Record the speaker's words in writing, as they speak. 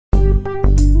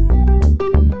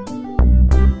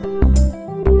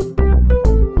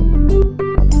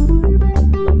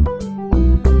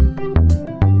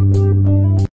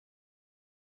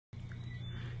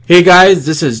Hey guys,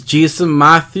 this is Jason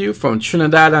Matthew from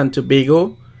Trinidad and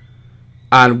Tobago,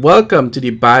 and welcome to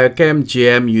the Biochem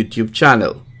JM YouTube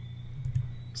channel.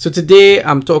 So today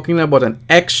I'm talking about an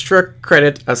extra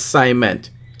credit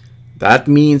assignment. That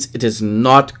means it is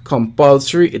not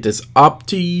compulsory, it is up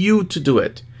to you to do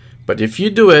it. But if you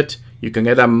do it, you can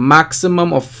get a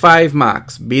maximum of 5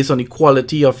 marks based on the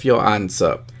quality of your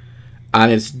answer.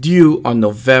 And it's due on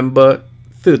November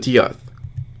 30th.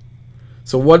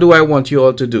 So what do I want you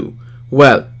all to do?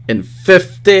 Well, in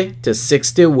 50 to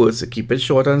 60 words, to keep it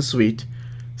short and sweet,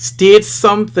 state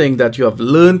something that you have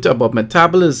learned about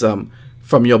metabolism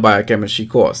from your biochemistry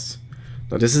course.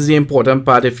 Now this is the important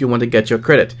part if you want to get your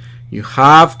credit. You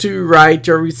have to write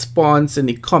your response in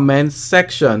the comments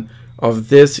section of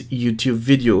this YouTube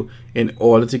video in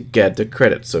order to get the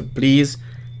credit. So please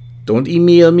don't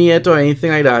email me it or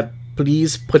anything like that.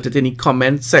 Please put it in the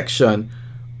comment section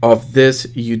of this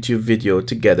YouTube video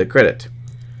to get the credit.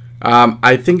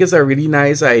 I think it's a really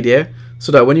nice idea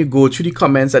so that when you go through the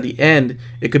comments at the end,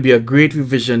 it could be a great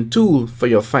revision tool for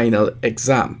your final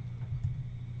exam.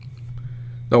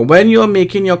 Now when you're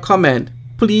making your comment,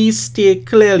 please state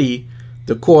clearly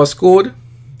the course code.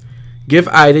 Give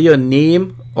either your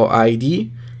name or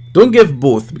ID. Don't give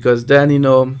both, because then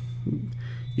you're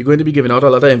going to be giving out a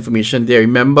lot of information there.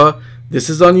 Remember,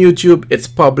 this is on YouTube, it's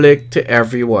public to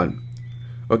everyone.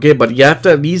 Okay, but you have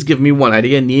to at least give me one, either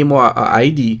your name or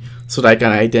ID, so that I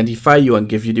can identify you and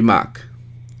give you the mark.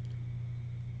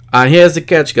 And here's the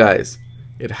catch, guys.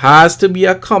 It has to be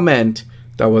a comment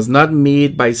that was not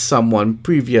made by someone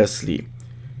previously.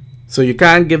 So you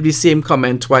can't give the same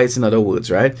comment twice, in other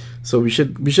words, right? So we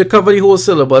should cover the whole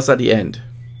syllabus at the end.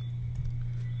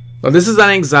 Now this is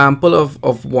an example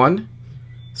of one.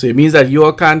 So it means that you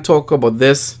all can't talk about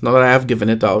this now that I have given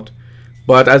it out.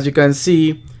 But as you can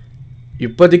see, you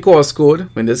put the course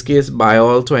code, in this case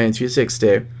Biol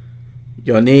 2360,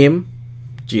 your name,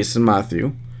 Jason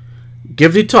Matthew.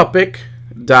 Give the topic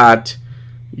that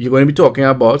you're going to be talking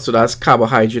about, so that's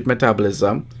carbohydrate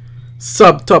metabolism.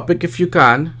 Subtopic if you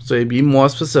can, so it'll be more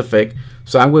specific.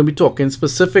 So I'm going to be talking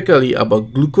specifically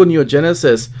about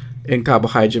gluconeogenesis in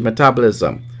carbohydrate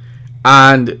metabolism.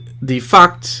 And the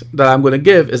fact that I'm going to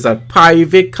give is that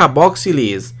pyruvate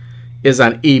carboxylase is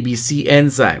an ABC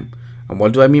enzyme. And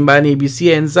what do I mean by an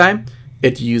ABC enzyme?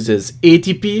 It uses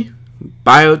ATP,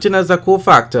 biotin as a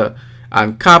cofactor,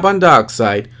 and carbon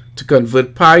dioxide to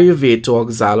convert pyruvate to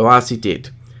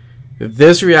oxaloacetate.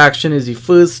 This reaction is the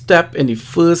first step in the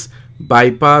first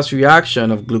bypass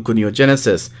reaction of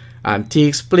gluconeogenesis and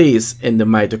takes place in the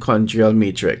mitochondrial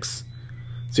matrix.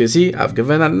 So you see, I've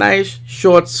given a nice,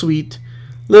 short, sweet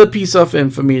little piece of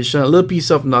information, a little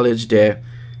piece of knowledge there.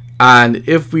 And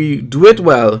if we do it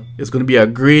well, it's going to be a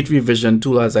great revision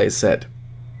tool, as I said.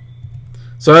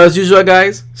 So as usual,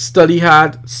 guys, study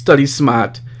hard, study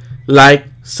smart, like,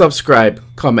 subscribe,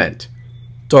 comment.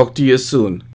 Talk to you soon.